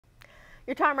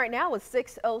Your time right now is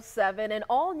 6:07 and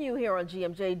all new here on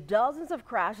GMJ. Dozens of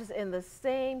crashes in the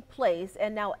same place,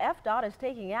 and now FDOT is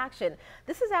taking action.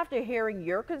 This is after hearing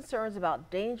your concerns about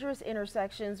dangerous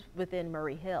intersections within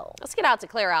Murray Hill. Let's get out to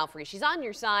Claire Alfrey. She's on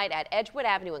your side at Edgewood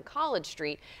Avenue and College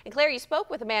Street. And Claire, you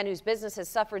spoke with a man whose business has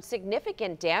suffered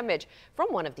significant damage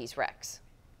from one of these wrecks.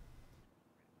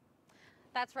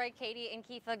 That's right, Katie and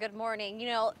Keitha, good morning. You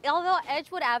know, although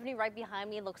Edgewood Avenue right behind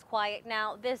me looks quiet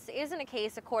now, this isn't a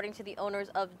case according to the owners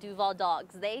of Duval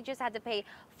Dogs. They just had to pay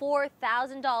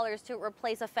 $4,000 to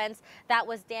replace a fence that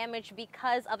was damaged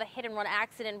because of a hit-and-run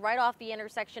accident right off the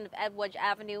intersection of Edgewood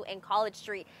Avenue and College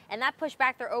Street, and that pushed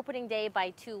back their opening day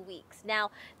by 2 weeks.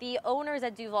 Now, the owners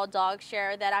at Duval Dogs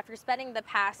share that after spending the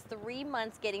past 3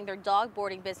 months getting their dog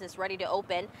boarding business ready to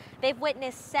open, they've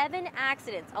witnessed 7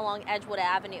 accidents along Edgewood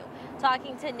Avenue.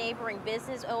 Talking to neighboring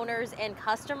business owners and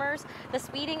customers, the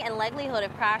speeding and likelihood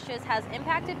of crashes has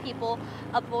impacted people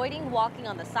avoiding walking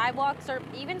on the sidewalks or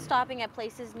even stopping at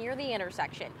places near the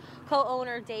intersection.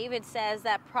 Co-owner David says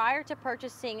that prior to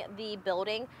purchasing the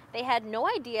building, they had no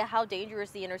idea how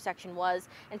dangerous the intersection was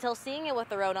until seeing it with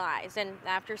their own eyes. And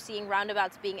after seeing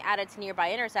roundabouts being added to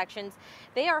nearby intersections,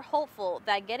 they are hopeful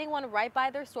that getting one right by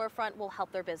their storefront will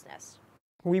help their business.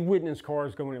 We witnessed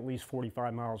cars going at least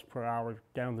 45 miles per hour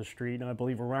down the street, and I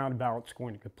believe a roundabout's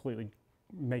going to completely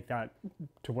make that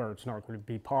to where it's not going to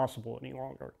be possible any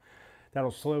longer.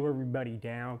 That'll slow everybody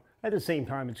down. At the same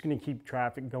time, it's going to keep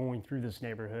traffic going through this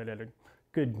neighborhood at a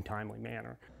good and timely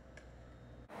manner.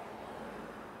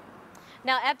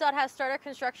 Now, FDOT has started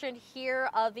construction here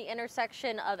of the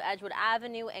intersection of Edgewood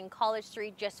Avenue and College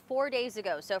Street just 4 days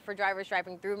ago. So for drivers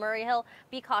driving through Murray Hill,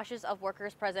 be cautious of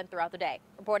workers present throughout the day.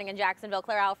 Reporting in Jacksonville,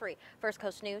 Claire Alfrey, First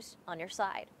Coast News, on your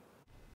side.